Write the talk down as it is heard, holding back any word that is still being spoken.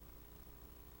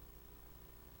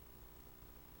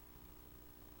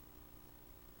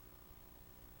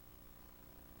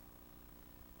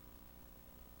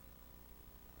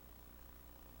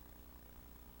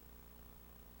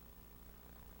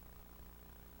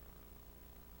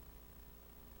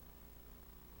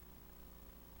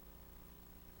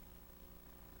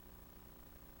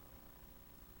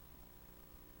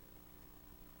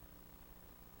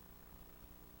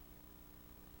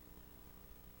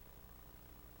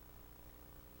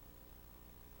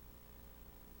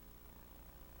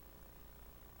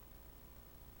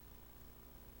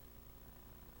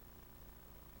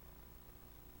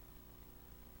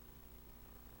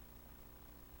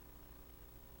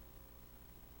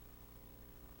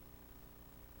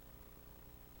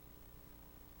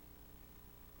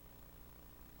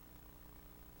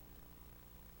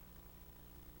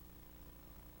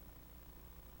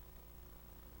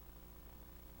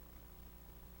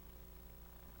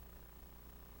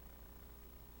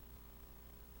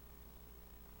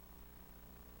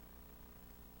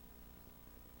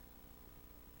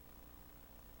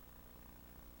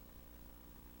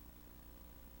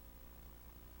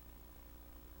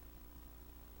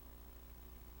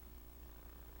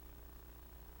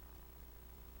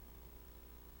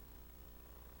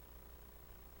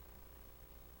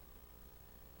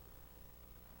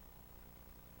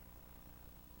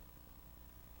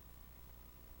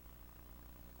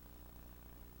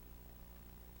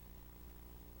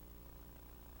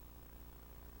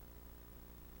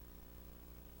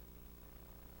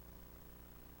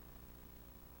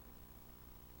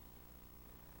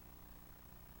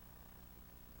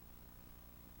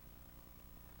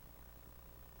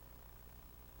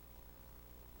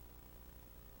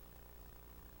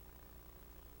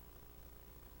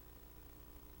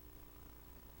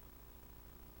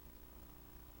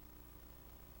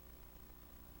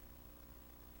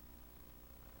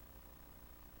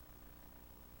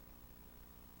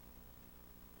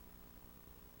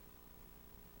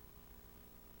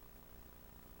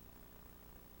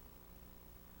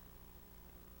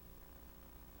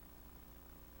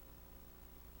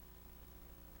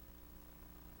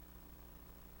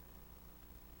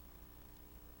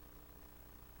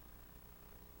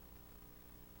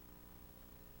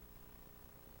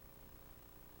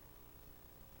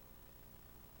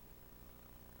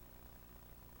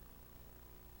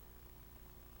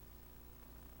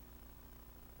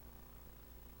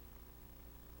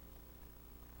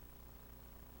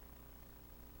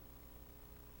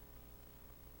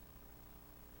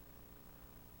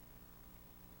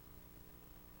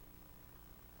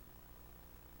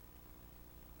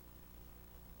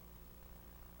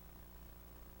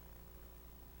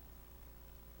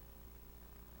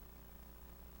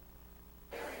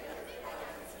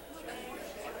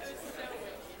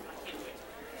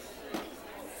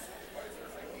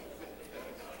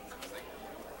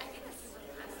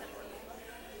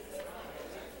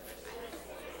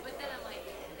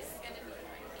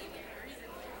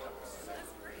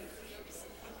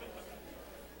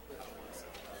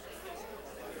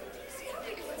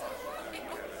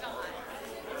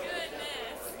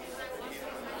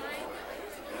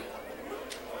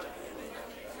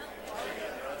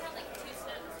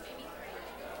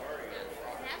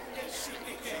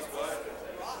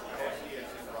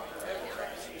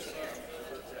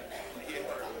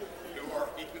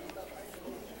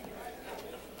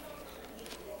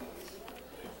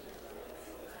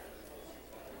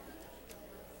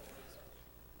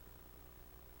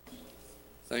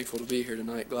Thankful to be here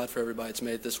tonight. Glad for everybody that's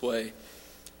made it this way.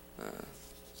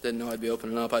 Didn't know I'd be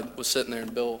opening up. I was sitting there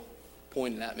and Bill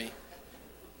pointed at me.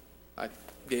 I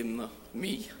gave him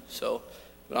me.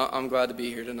 But I'm glad to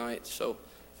be here tonight. So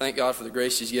thank God for the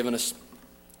grace He's given us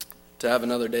to have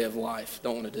another day of life.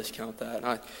 Don't want to discount that.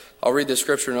 And I'll read this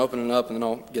scripture and open it up, and then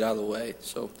I'll get out of the way.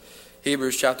 So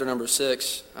Hebrews chapter number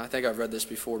 6. I think I've read this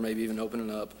before, maybe even opening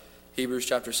it up. Hebrews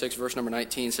chapter 6, verse number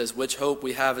 19 says, "Which hope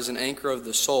we have as an anchor of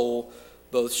the soul,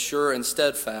 both sure and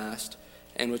steadfast,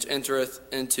 and which entereth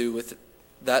into with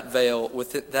that veil,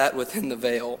 within the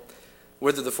veil,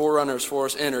 whither the forerunners for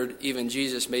us entered, even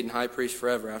Jesus made an high priest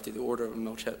forever after the order of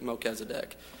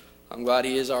Melchizedek." I'm glad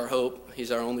He is our hope.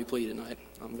 He's our only plea tonight.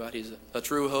 I'm glad He's a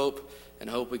true hope, and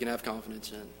a hope we can have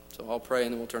confidence in. So I'll pray,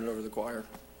 and then we'll turn it over to the choir.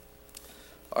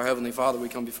 Our Heavenly Father, we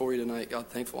come before You tonight, God,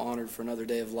 thankful, honored for another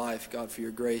day of life, God, for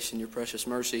Your grace and Your precious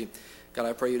mercy. God,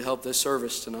 I pray You'd help this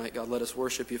service tonight. God, let us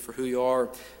worship You for who You are.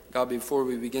 God, before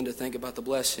we begin to think about the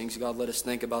blessings, God, let us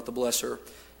think about the blesser.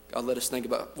 God, let us think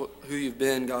about who You've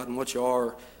been, God, and what You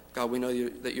are. God, we know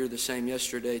that You're the same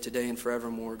yesterday, today, and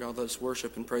forevermore. God, let us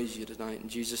worship and praise You tonight. In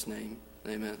Jesus' name,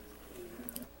 amen.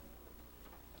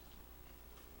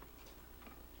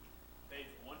 Page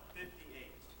 158.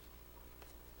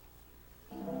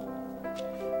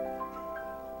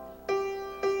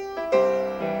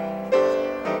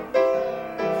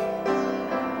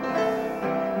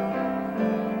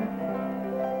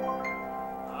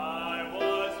 I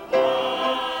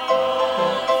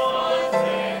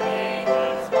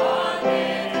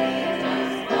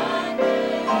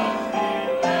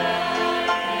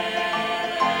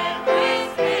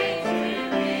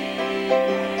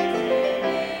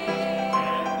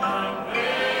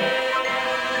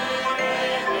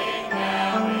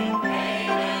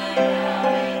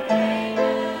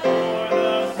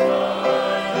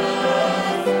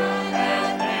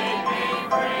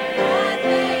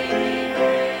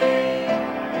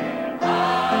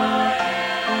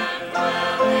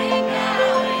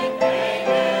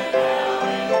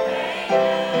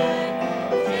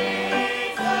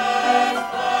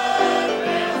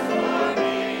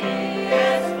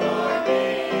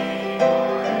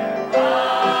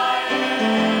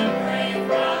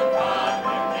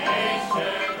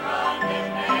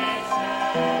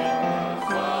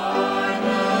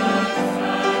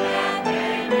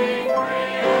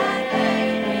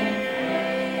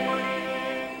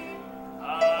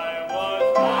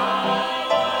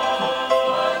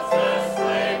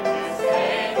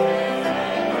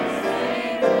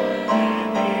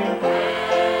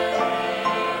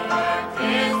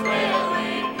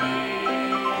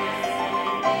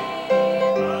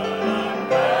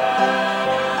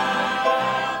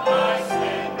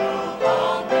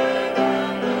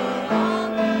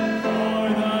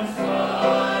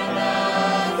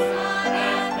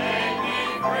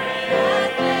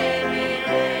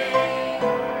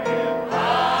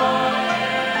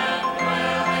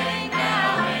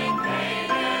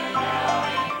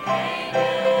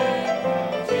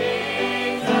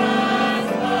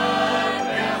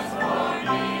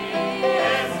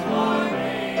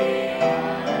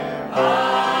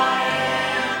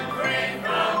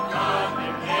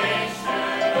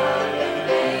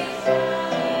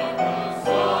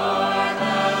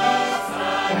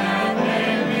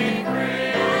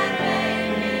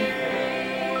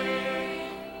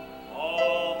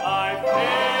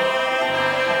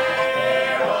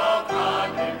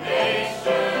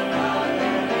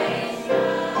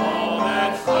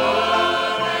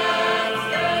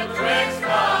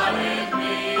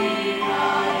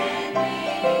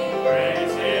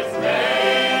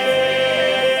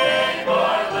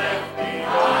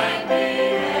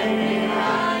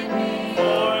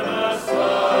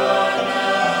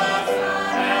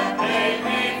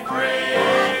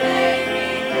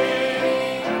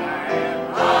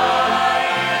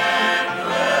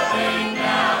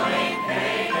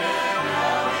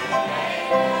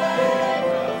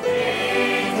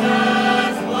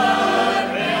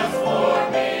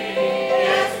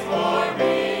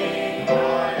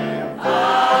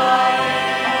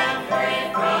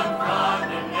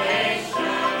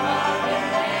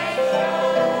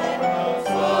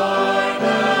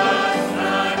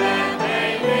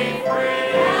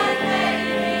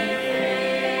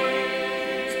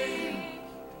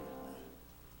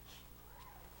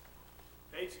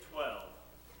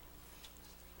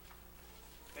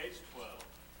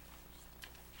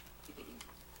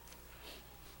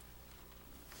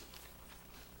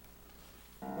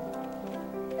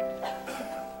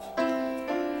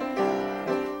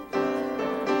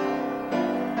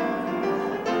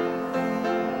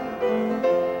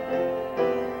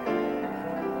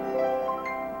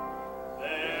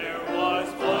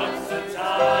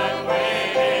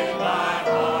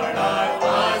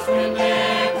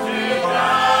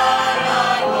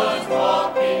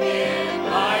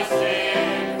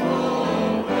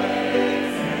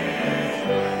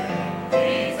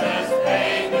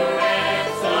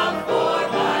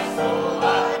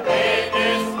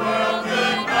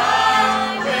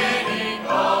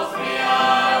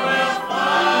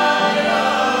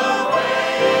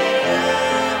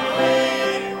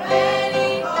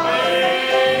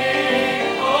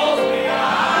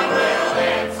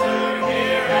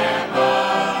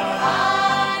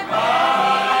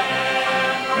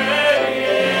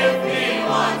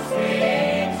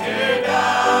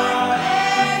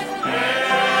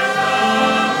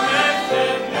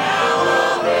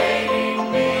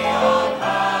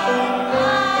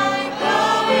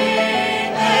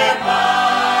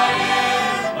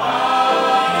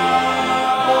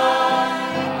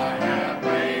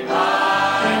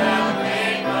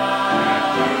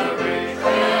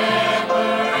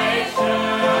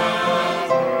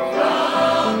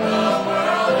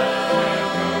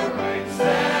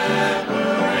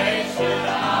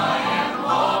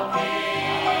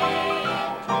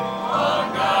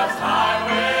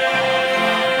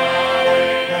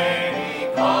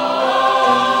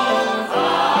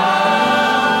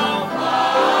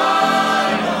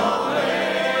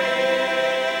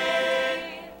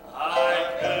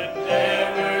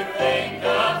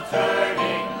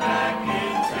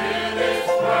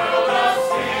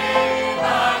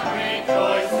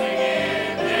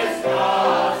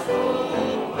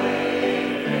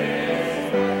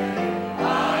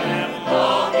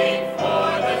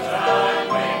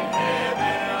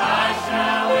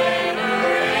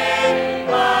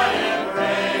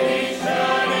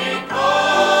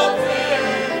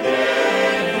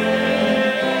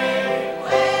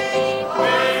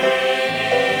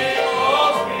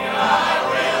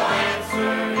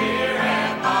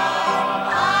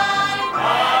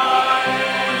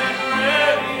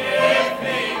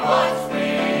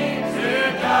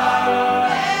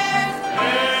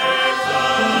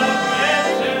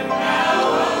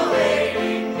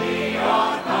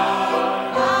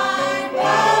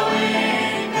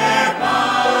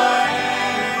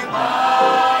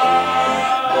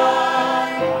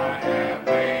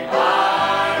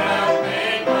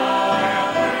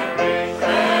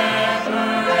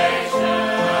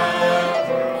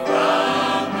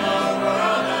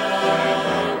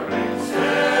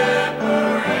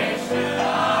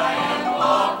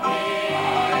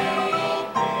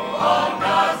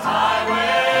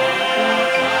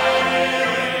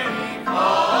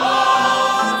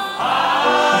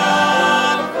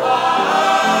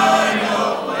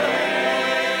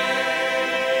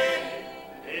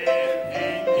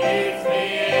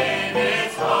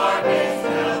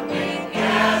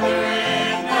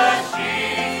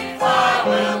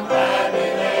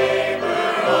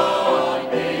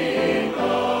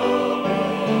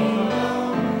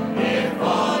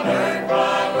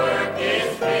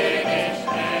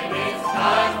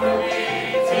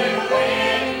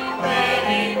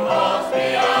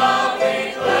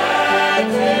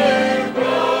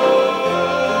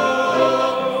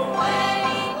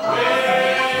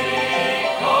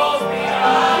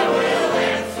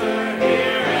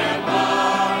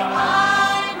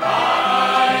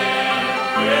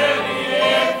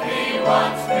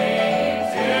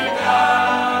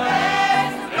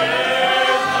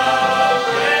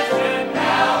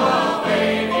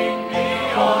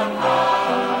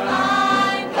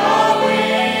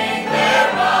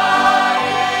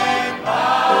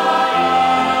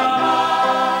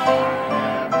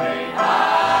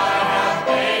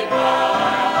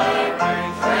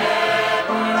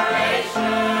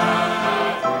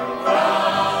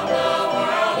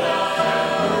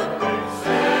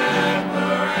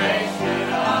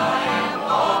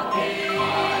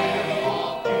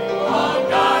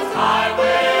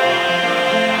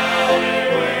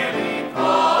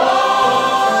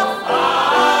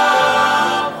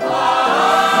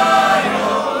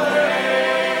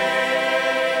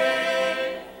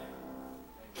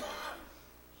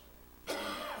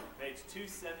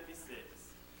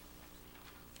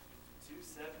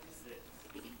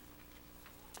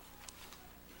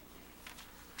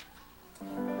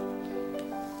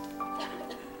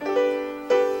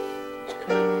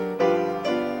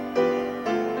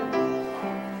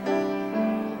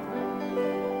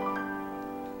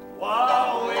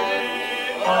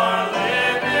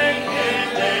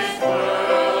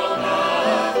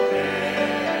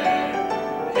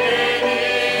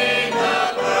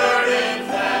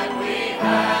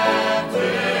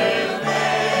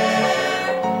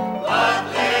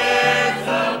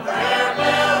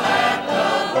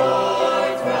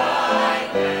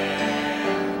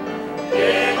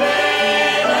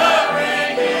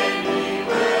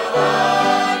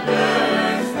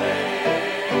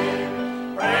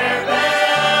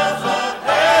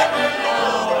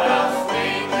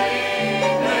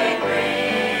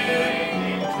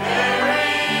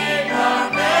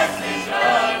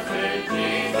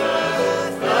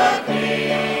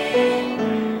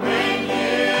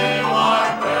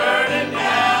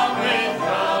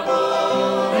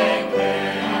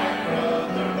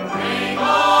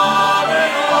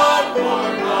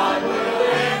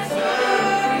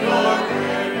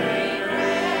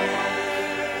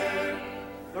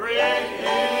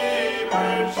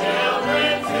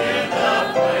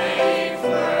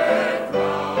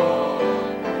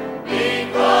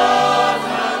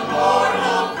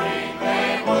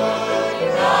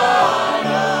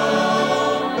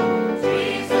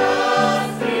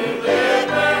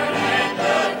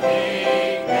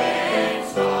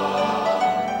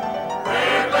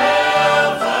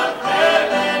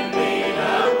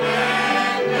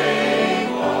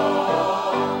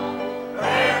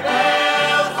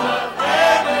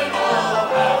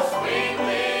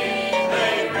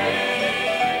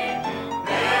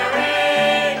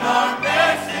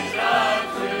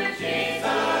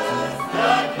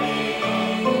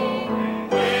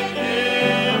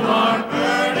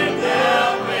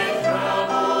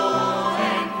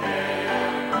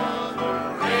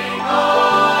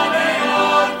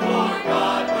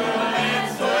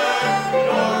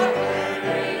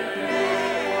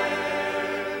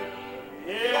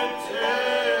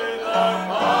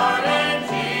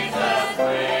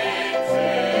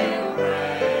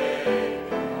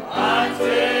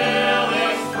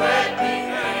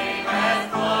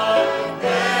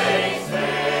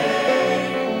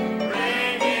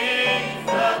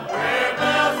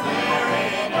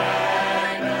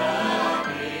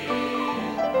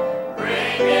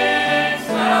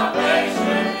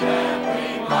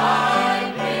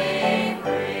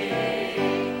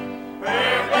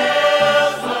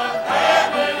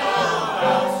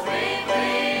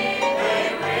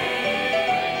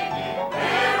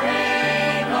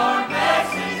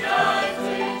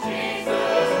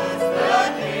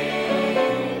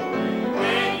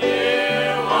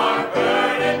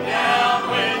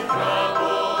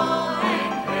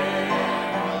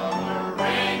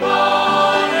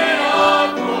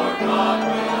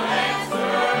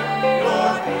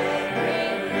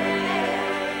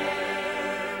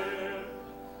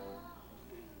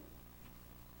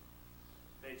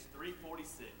Page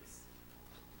 346.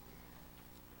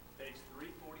 Page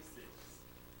 346.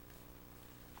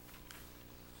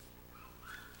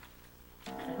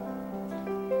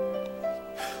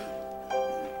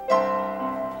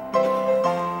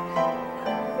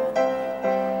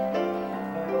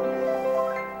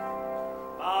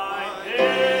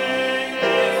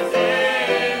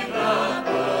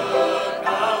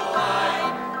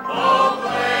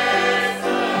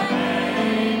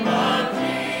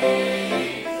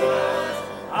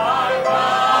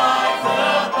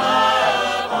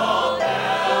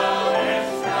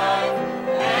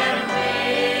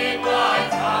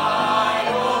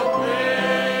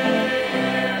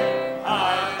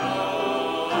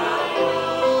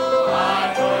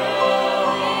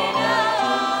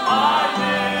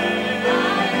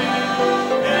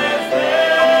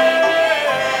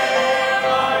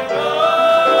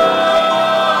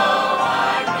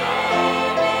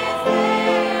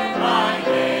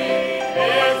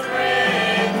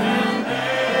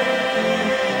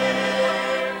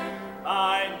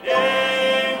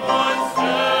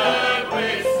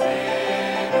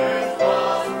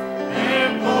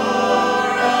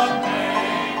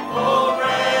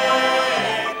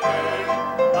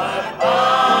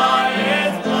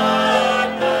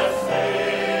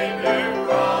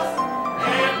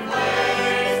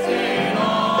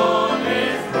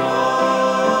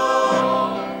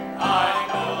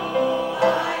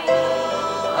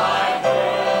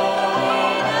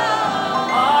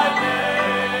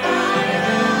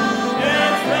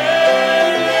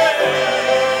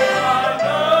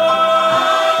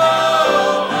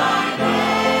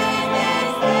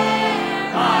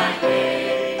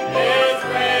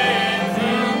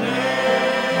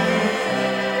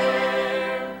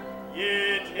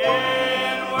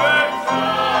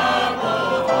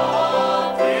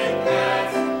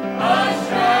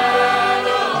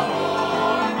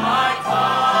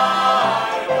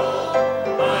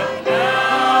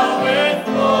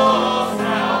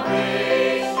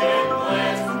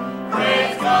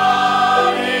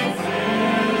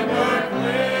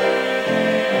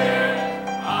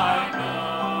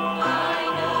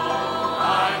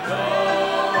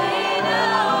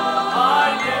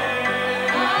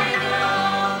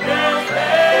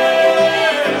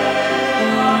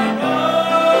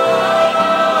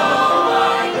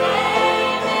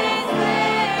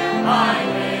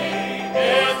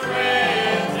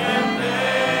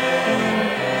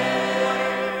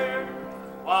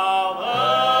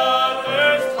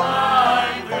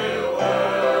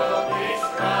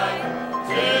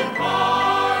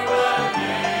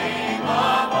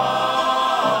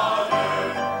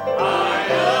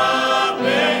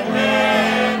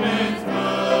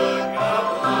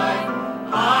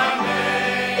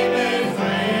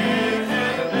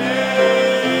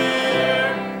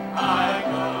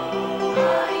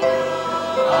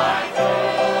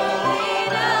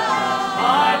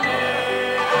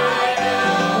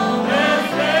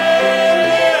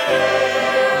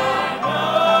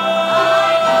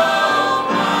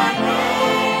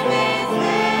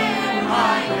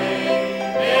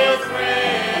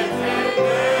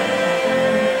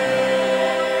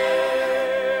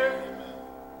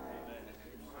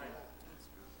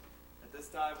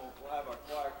 We'll have our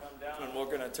choir come down, and we're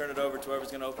going to turn it over to whoever's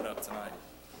going to open up tonight.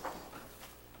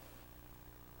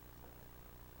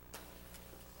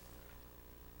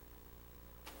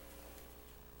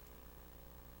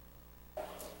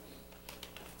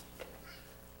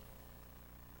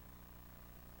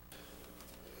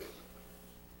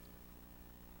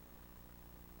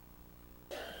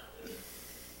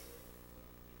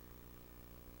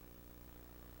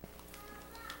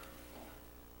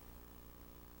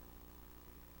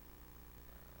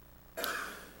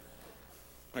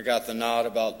 I got the nod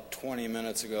about 20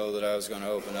 minutes ago that I was going to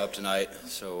open up tonight,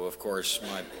 so of course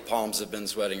my palms have been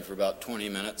sweating for about 20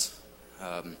 minutes.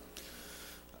 I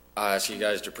ask you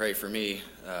guys to pray for me.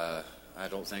 I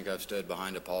don't think I've stood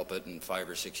behind a pulpit in 5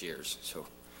 or 6 years, so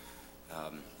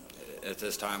at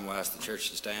this time we'll ask the church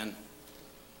to stand,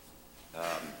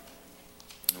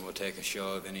 and we'll take a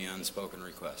show of any unspoken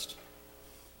request.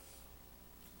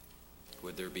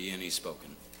 Would there be any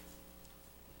spoken?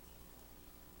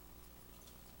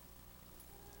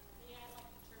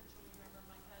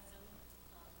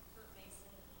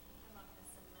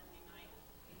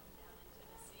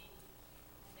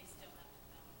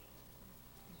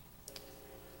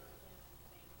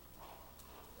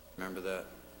 Remember that.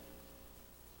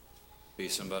 Be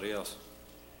somebody else.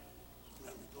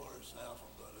 Remember Doris Alpha,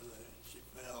 brother. She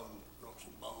fell and broke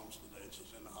some bones today.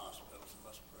 She's in the hospital, so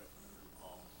let's pray for her and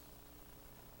Paul.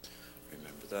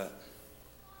 Remember that.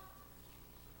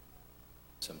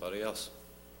 Somebody else.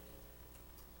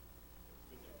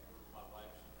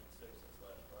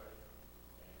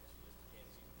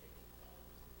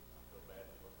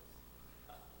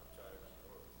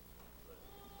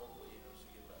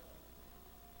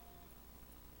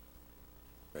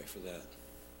 Pray for that.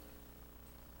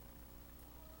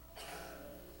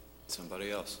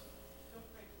 Somebody else. Don't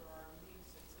pray for our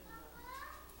niece that's in the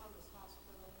Thomas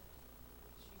Hospital.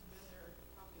 She's been there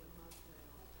probably a month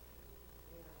now.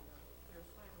 And they're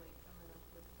finally coming up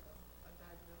with a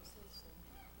diagnosis, and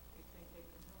they think they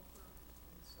can help her.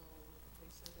 And so they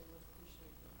said they would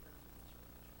appreciate the prayer from the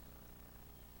church.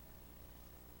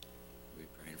 We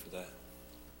praying for that.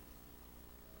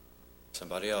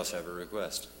 Somebody else have a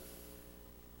request?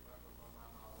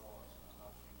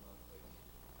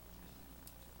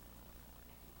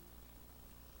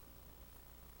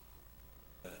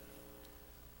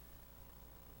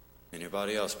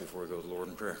 Anybody else before we go to the Lord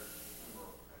in prayer?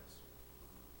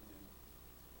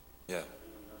 Yeah.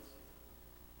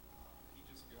 He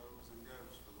just goes and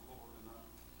goes for the Lord, and I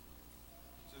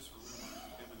just remember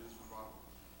him and his revival.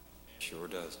 Sure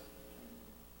does.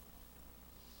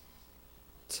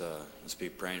 Let's be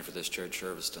praying for this church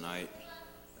service tonight.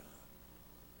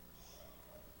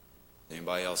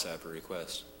 Anybody else have a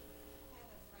request? I have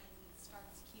a friend that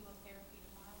starts chemotherapy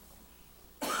tomorrow.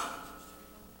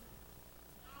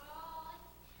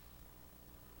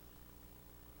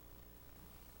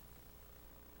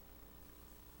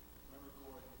 Remember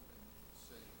Corey, he's been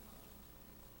sick.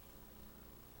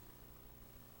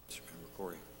 Just remember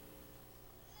Corey.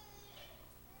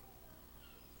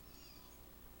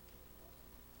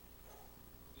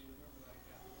 Do you remember that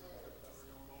guy that were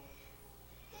going on?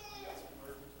 He got some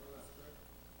emergency for that, correct?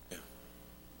 Yeah,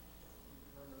 You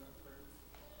remember that prayer?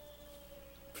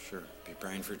 sure. Be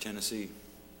praying for Tennessee.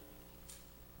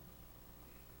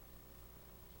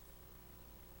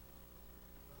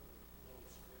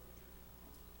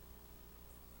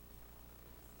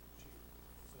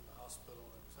 He's in the hospital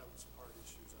and was having some heart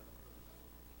issues. I don't really know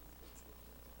what's with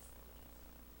it.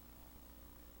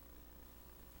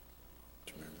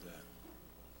 Just remember that.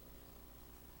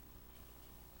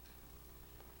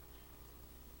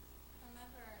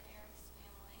 Remember Eric's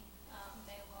family.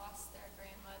 They lost their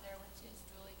grandmother, which is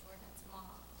Julie Jordan's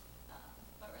mom.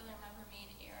 But really remember me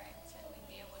and Eric that we'd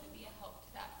be able to be a help to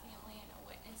that family and a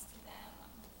witness to them.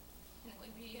 And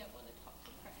we'd be able to talk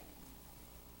to Craig.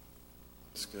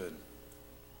 It's good.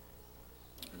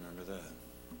 Remember that.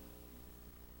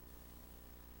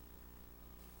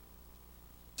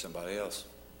 Somebody else?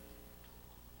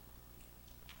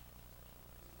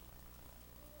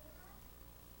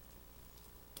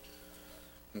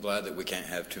 I'm glad that we can't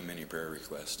have too many prayer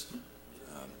requests.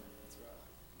 I'm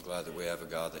glad that we have a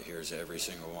God that hears every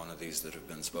single one of these that have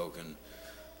been spoken,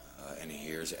 and he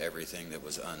hears everything that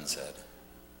was unsaid.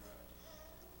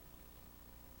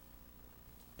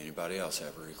 Anybody else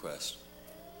have a request?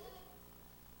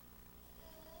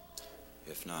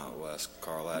 If not, we'll ask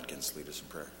Carl Atkins to lead us in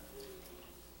prayer.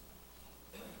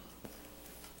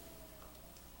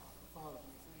 Father,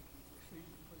 we thank you for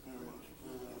feeding for the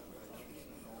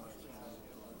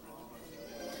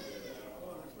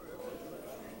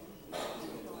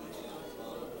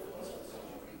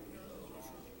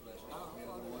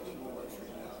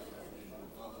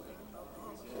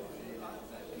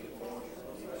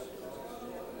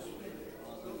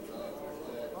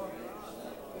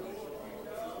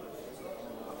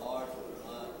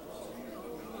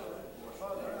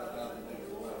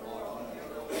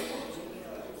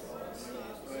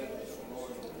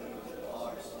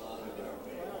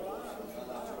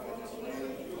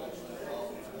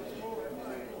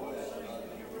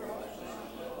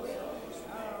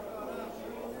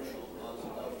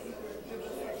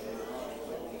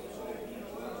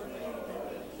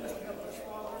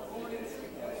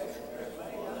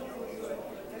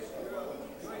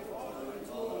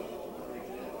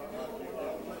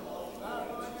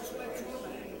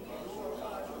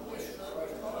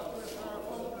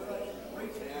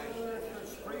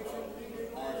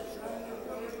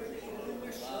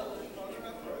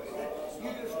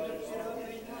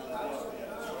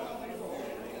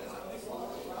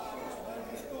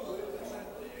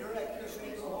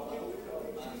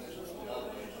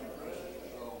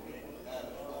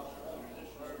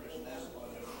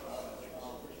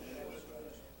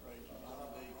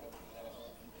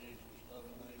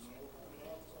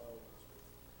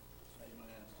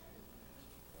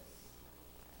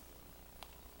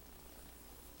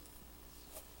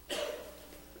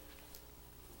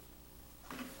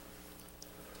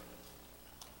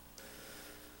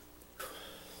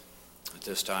At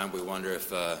this time, we wonder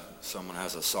if someone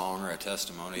has a song or a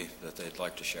testimony that they'd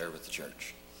like to share with the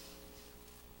church.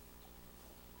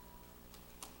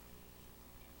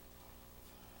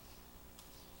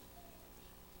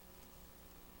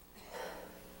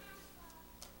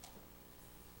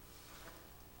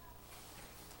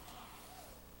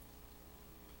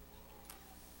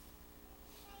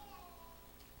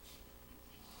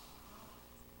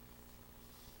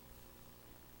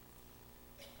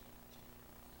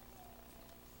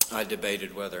 I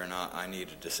debated whether or not I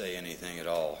needed to say anything at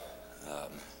all.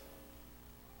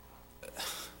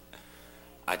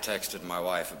 I texted my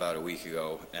wife about a week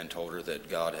ago and told her that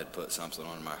God had put something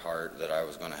on my heart that I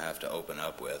was going to have to open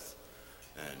up with.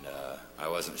 And I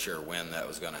wasn't sure when that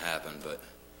was going to happen, but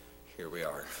here we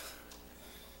are.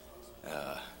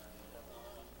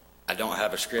 I don't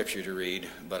have a scripture to read,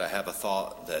 but I have a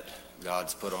thought that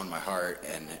God's put on my heart,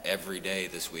 and every day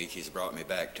this week He's brought me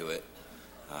back to it.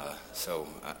 So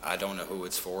I don't know who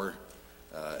it's for,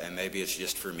 and maybe it's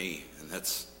just for me, and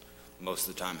that's most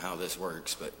of the time how this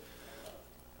works. But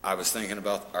I was thinking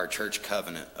about our church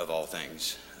covenant of all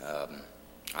things.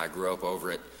 I grew up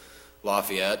over at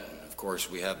Lafayette. Of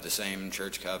course, we have the same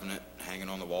church covenant hanging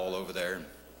on the wall over there.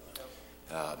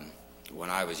 When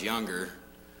I was younger,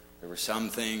 there were some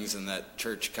things in that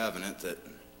church covenant that,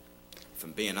 if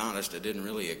I'm being honest, I didn't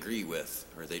really agree with,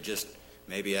 or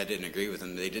maybe I didn't agree with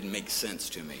them. They didn't make sense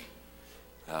to me.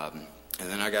 And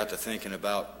then I got to thinking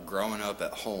about growing up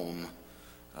at home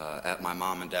at my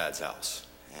mom and dad's house.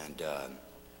 And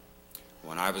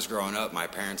when I was growing up, my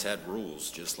parents had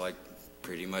rules, just like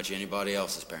pretty much anybody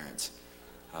else's parents.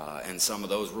 And some of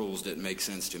those rules didn't make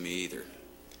sense to me either.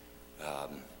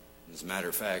 As a matter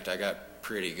of fact, I got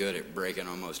pretty good at breaking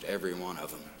almost every one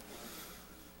of them.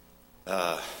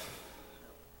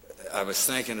 I was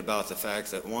thinking about the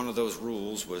fact that one of those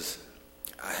rules was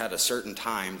I had a certain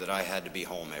time that I had to be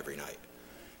home every night.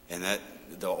 And that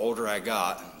the older I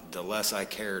got, the less I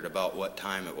cared about what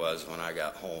time it was when I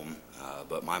got home.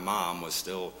 But my mom was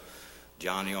still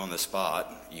Johnny on the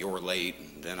spot, you're late,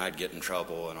 and then I'd get in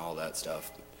trouble and all that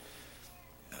stuff.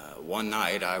 One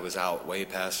night I was out way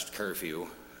past curfew.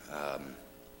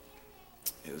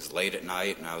 It was late at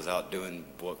night, and I was out doing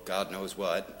God knows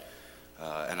what,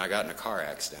 and I got in a car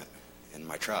accident in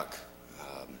my truck,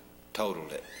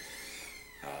 totaled it.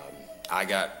 I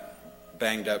got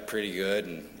banged up pretty good,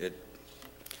 and it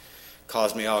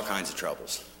caused me all kinds of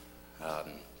troubles.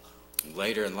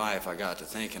 Later in life, I got to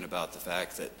thinking about the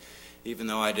fact that even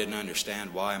though I didn't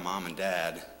understand why Mom and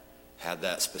Dad had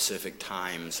that specific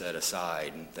time set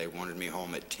aside, they wanted me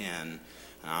home at 10, and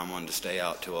I wanted to stay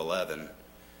out till 11,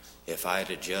 if I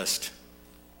had just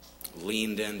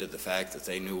leaned into the fact that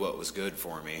they knew what was good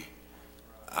for me,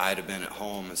 I'd have been at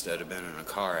home instead of been in a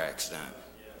car accident.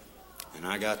 And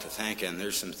I got to thinking,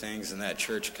 there's some things in that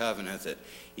church covenant that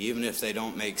even if they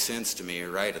don't make sense to me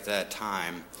right at that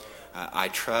time, I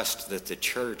trust that the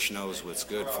church knows what's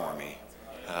good for me.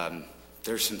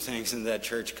 There's some things in that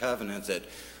church covenant that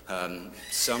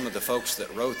some of the folks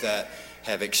that wrote that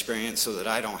have experienced so that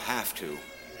I don't have to.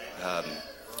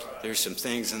 There's some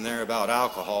things in there about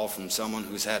alcohol from someone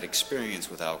who's had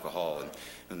experience with alcohol.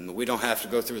 And we don't have to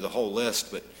go through the whole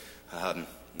list, but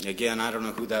again, I don't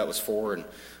know who that was for, and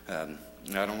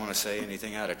I don't want to say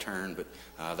anything out of turn, but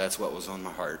that's what was on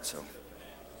my heart. So,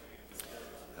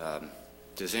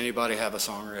 does anybody have a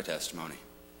song or a testimony?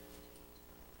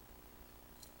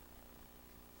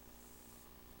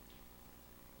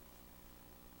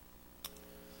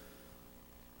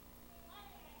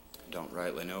 Don't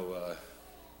rightly know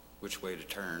which way to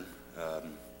turn.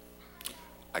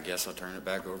 I guess I'll turn it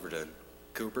back over to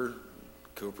Cooper.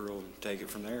 Cooper will take it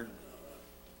from there.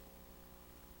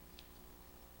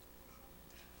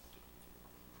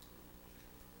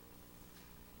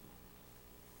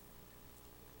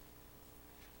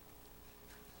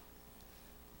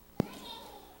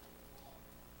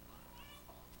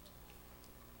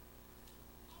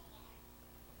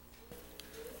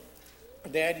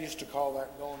 Dad used to call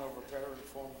that going over better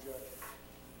informed judgment.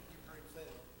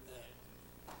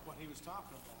 What he was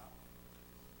talking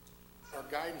about,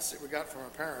 our guidance that we got from our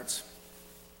parents,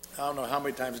 I don't know how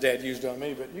many times Dad used it on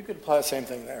me, but you could apply the same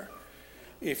thing there.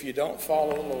 If you don't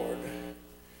follow the Lord,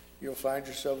 you'll find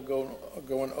yourself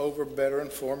going over better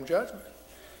informed judgment.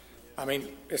 I mean,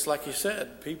 it's like you said,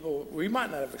 we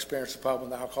might not have experienced a problem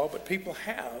with alcohol, but people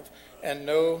have and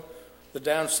know the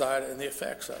downside and the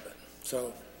effects of it.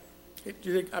 So,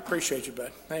 I appreciate you,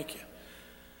 bud. Thank you.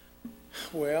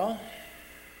 Well,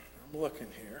 I'm looking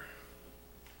here.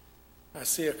 I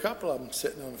see a couple of them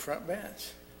sitting on the front bench.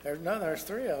 There's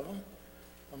three of them.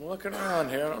 I'm looking around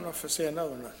here. I don't know if I see another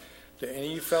one. Do any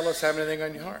of you fellows have anything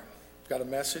on your heart? Got a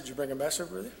message? You bring a message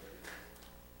with you?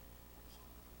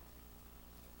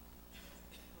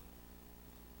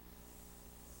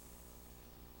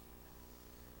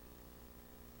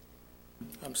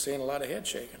 I'm seeing a lot of head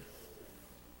shaking.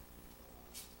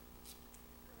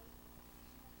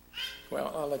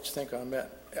 Well, I'll let you think on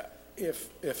that.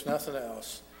 If nothing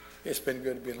else, it's been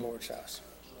good to be in the Lord's house.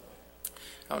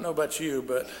 I don't know about you,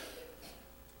 but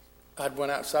I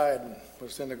went outside and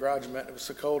was in the garage, and it was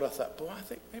so cold, I thought, boy, I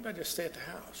think maybe I'd just stay at the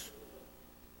house.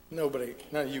 None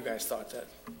of you guys thought that.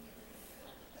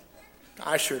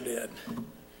 I sure did.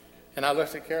 And I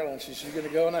looked at Carolyn, she said, you going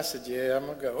to go? And I said, yeah, I'm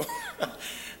going to go.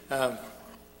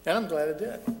 And I'm glad I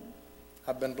did.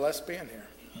 I've been blessed being here.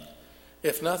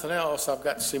 If nothing else, I've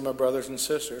got to see my brothers and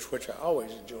sisters, which I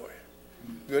always enjoy.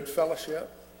 Good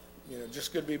fellowship,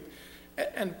 just good to be,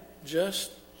 and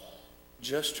just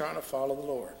trying to follow the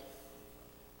Lord.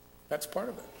 That's part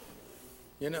of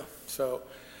it, So,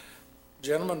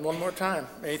 gentlemen, one more time.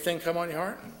 Anything come on your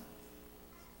heart?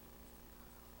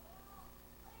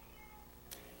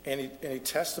 Any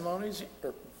testimonies?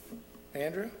 Or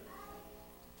Andrew?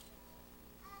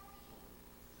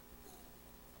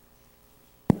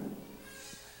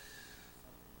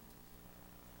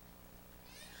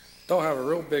 Don't have a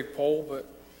real big poll, but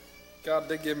God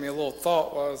did give me a little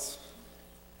thought while I was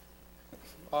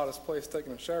oddest place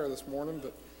taking a shower this morning,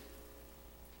 but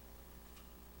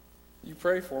you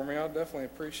pray for me, I'll definitely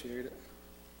appreciate it.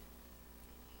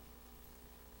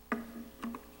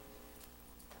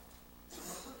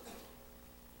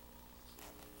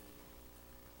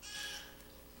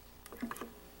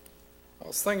 I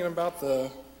was thinking about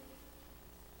the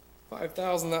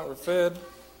 5,000 that were fed,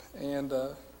 and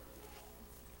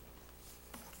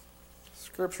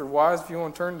scripture-wise, if you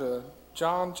want to turn to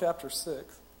John chapter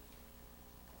 6.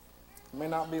 It may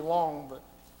not be long, but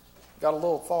got a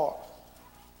little thought.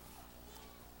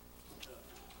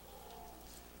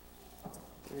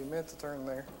 Give you a minute to turn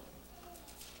there.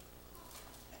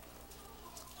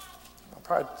 I'll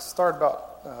probably start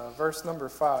about verse number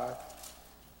 5.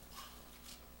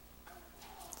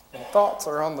 My thoughts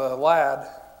are on the lad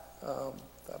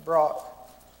that brought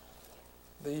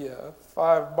the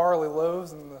 5 barley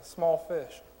loaves and the small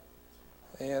fish.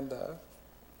 And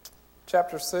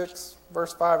chapter 6,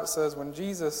 verse 5, it says, when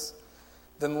Jesus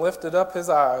then lifted up his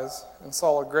eyes and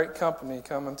saw a great company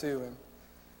come unto him,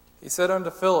 he said unto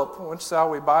Philip, whence shall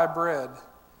we buy bread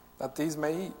that these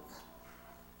may eat?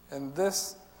 And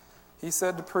this he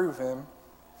said to prove him,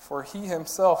 for he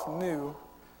himself knew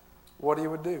what he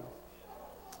would do.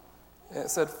 And it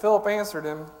said, Philip answered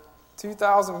him,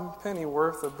 2,000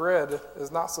 pennyworth of bread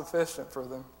is not sufficient for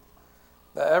them,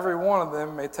 that every one of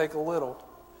them may take a little.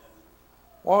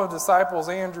 One of the disciples,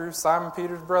 Andrew, Simon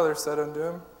Peter's brother, said unto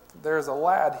him, there is a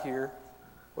lad here,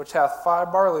 which hath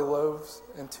 5 barley loaves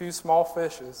and 2 small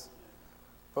fishes.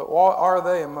 But what are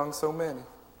they among so many?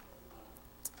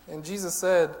 And Jesus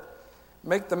said,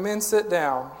 make the men sit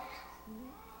down.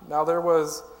 Now there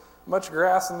was much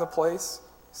grass in the place,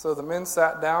 so the men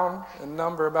sat down, in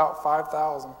number about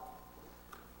 5,000.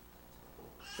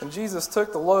 And Jesus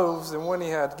took the loaves, and when he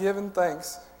had given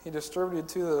thanks, he distributed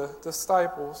to the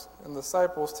disciples, and the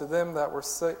disciples to them that were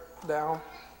sit down,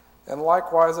 and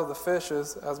likewise of the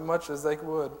fishes, as much as they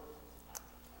would.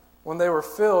 When they were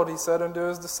filled, he said unto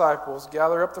his disciples,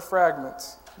 gather up the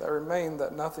fragments that remain,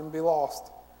 that nothing be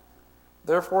lost.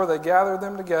 Therefore they gathered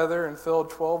them together, and filled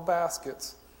 12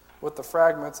 baskets with the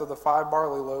fragments of the 5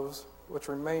 barley loaves, which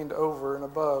remained over and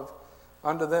above,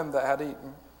 unto them that had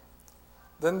eaten.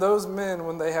 Then those men,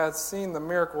 when they had seen the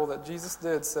miracle that Jesus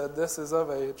did, said, this is of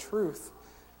a truth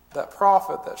that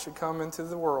prophet that should come into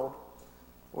the world.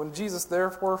 When Jesus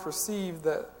therefore perceived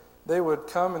that they would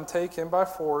come and take him by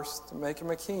force to make him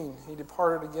a king, he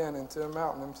departed again into a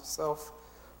mountain himself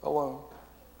alone.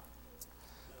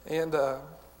 And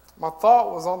my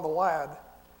thought was on the lad.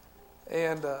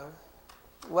 And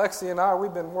Lexi and I,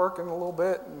 we've been working a little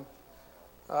bit, and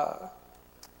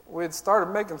we had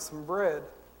started making some bread.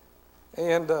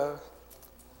 And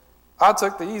I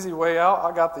took the easy way out.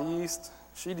 I got the yeast.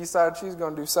 She decided she's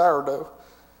going to do sourdough.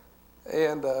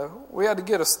 And we had to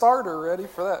get a starter ready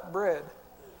for that bread.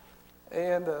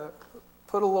 And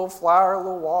put a little flour, a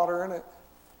little water in it.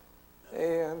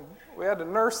 And we had to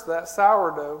nurse that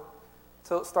sourdough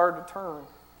till it started to turn.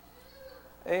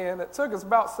 And it took us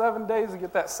about 7 days to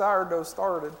get that sourdough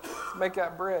started, to make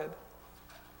that bread.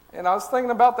 And I was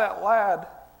thinking about that lad.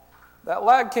 That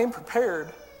lad came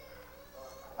prepared.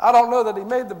 I don't know that he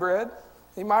made the bread.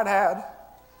 He might have.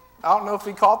 I don't know if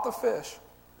he caught the fish.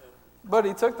 But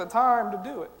he took the time to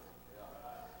do it.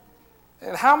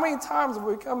 And how many times have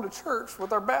we come to church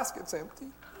with our baskets empty?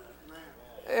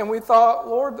 And we thought,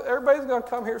 Lord, everybody's going to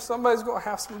come here. Somebody's going to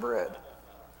have some bread.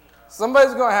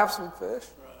 Somebody's going to have some fish.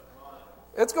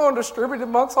 It's going to distribute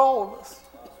amongst all of us.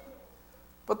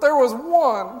 But there was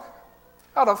one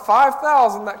out of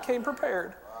 5,000 that came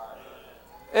prepared.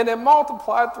 And it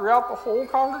multiplied throughout the whole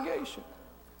congregation.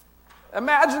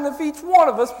 Imagine if each one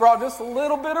of us brought just a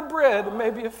little bit of bread and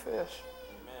maybe a fish.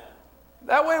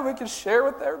 That way we could share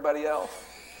with everybody else.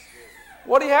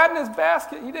 What he had in his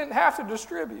basket, he didn't have to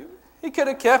distribute. He could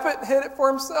have kept it and hid it for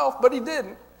himself, but he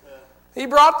didn't. He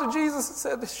brought it to Jesus and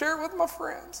said, to share it with my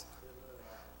friends.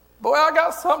 Boy, I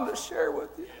got something to share with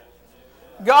you.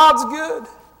 God's good,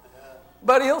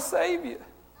 but he'll save you.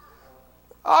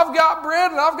 I've got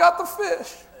bread and I've got the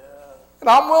fish, and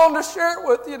I'm willing to share it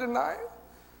with you tonight.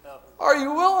 Are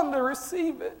you willing to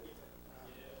receive it?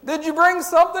 Did you bring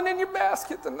something in your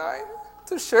basket tonight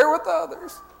to share with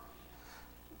others?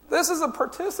 This is a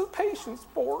participation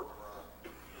sport.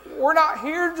 We're not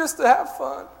here just to have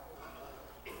fun.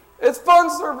 It's fun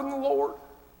serving the Lord,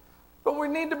 but we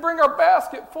need to bring our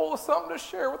basket full of something to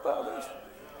share with others.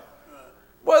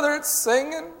 Whether it's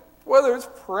singing, whether it's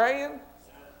praying,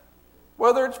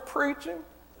 whether it's preaching.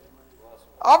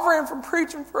 I've ran from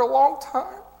preaching for a long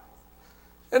time,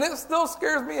 and it still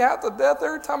scares me half to death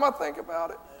every time I think about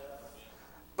it.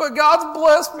 But God's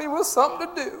blessed me with something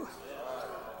to do.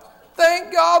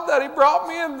 Thank God that he brought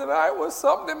me in tonight with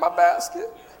something in my basket.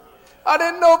 I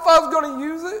didn't know if I was going to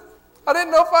use it. I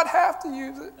didn't know if I'd have to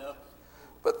use it.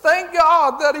 But thank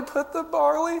God that he put the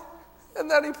barley and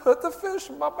that he put the fish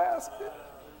in my basket.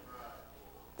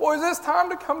 Boys, it's time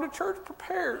to come to church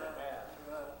prepared.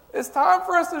 It's time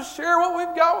for us to share what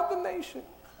we've got with the nation.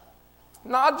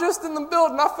 Not just in the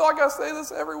building. I feel like I say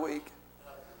this every week.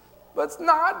 But it's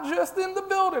not just in the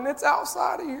building. It's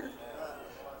outside of here.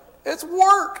 It's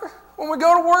work. When we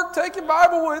go to work, take your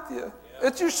Bible with you.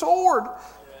 It's your sword.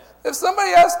 If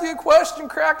somebody asks you a question,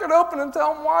 crack it open and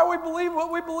tell them why we believe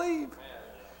what we believe.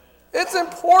 It's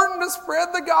important to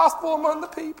spread the gospel among the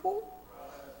people.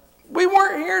 We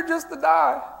weren't here just to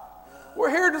die. We're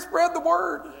here to spread the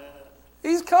word.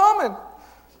 He's coming.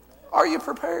 Are you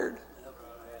prepared?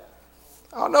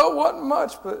 I know it wasn't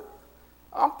much, but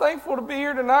I'm thankful to be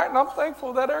here tonight, and I'm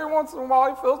thankful that every once in a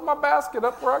while he fills my basket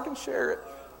up where I can share it.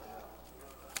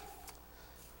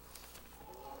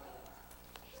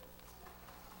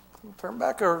 I'll turn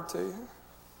back over to you.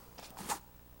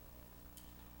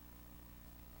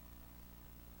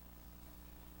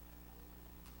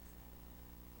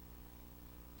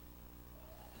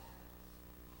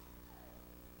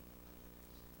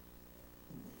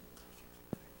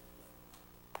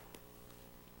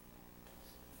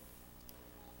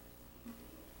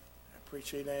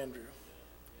 Appreciate Andrew.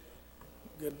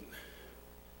 Good.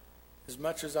 As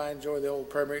much as I enjoy the old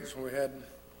prayer meetings when we had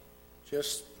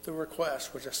just the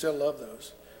request, which I still love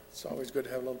those, it's always good to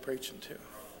have a little preaching too.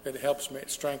 It helps me, it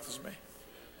strengthens me.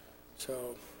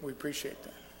 So we appreciate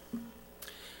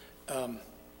that.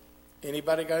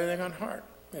 Anybody got anything on heart?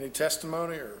 Any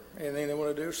testimony or anything they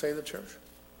want to do? Save the church.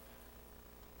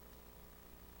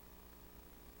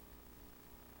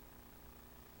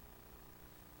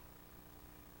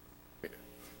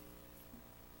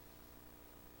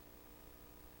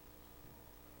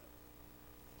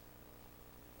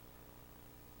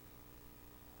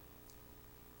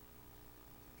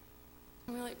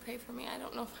 Really pray for me. I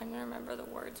don't know if I'm going to remember the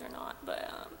words or not,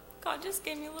 but God just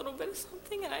gave me a little bit of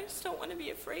something, and I just don't want to be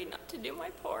afraid not to do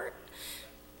my part.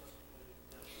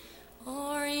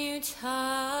 Are you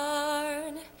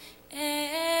tired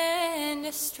and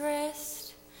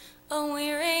distressed, a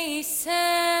weary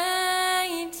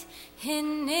saint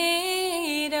in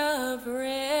need of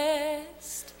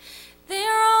rest?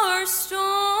 There are storms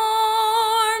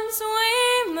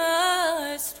we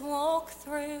must walk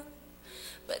through,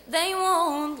 but they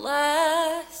won't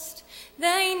last,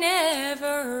 they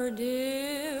never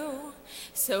do.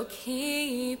 So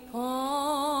keep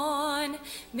on,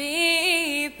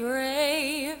 be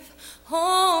brave,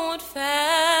 hold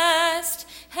fast,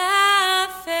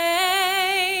 have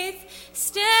faith,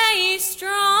 stay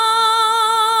strong,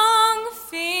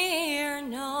 fear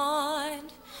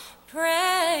not,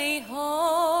 pray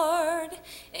hard,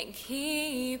 and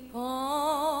keep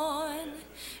on.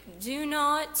 Do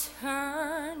not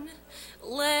turn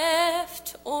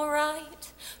left or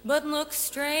right, but look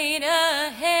straight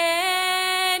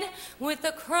ahead with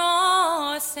the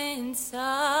cross in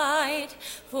sight,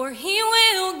 for he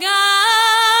will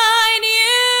guide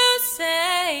you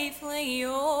safely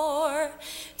o'er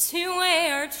to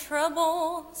where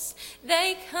troubles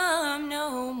they come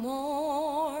no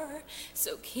more.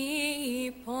 So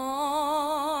keep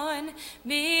on,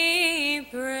 be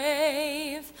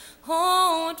brave,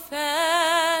 hold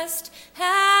fast,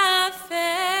 have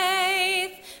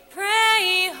faith,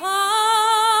 pray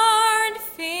hard,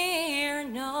 fear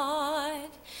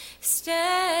not,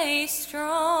 stay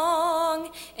strong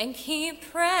and keep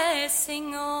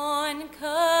pressing on,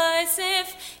 'cause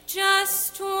if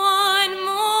just one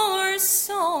more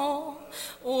soul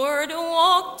were to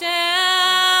walk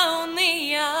down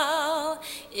the aisle,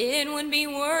 it would be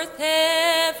worth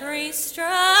every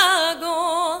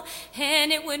struggle,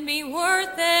 and it would be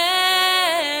worth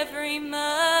every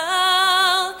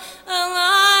mile. A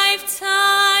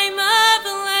lifetime of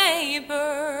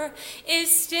labor is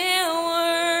still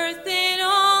worth it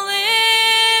all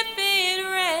if it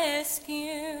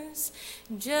rescues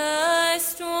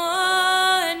just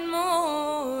one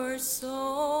more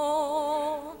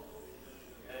soul.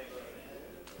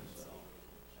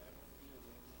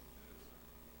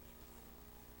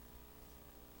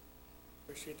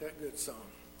 Appreciate that good song.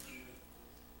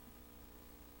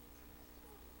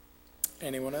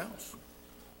 Anyone else?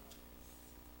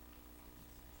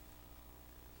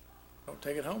 Don't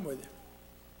take it home with you.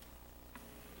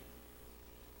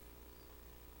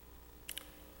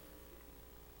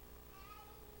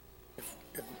 If,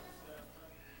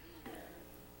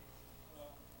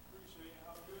 Appreciate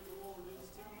how good the Lord is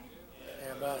to me.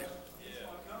 yeah, buddy. It's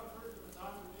my comfort in the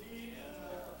time of need.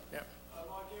 Yep. I'd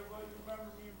like everybody to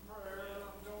remember me in prayer.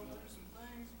 I'm going through some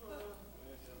things, but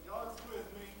God's with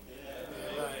me.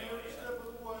 Right. Every step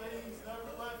of the way, He's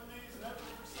never left me. He's never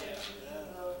forsaken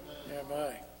me. Yeah,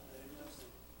 buddy.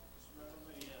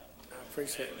 I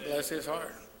appreciate it. Bless his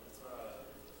heart.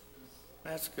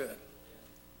 That's good.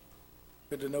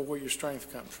 Good to know where your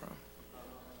strength comes from.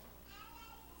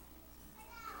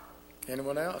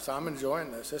 Anyone else? I'm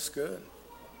enjoying this. It's good.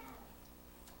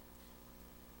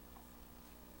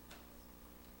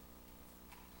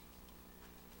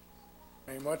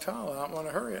 Ain't much time. I don't want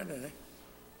to hurry it, any.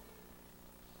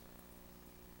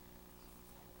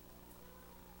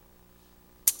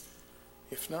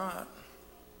 If not,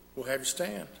 we'll have you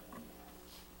stand.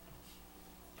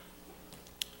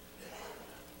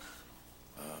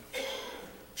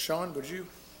 Sean, would you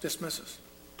dismiss us?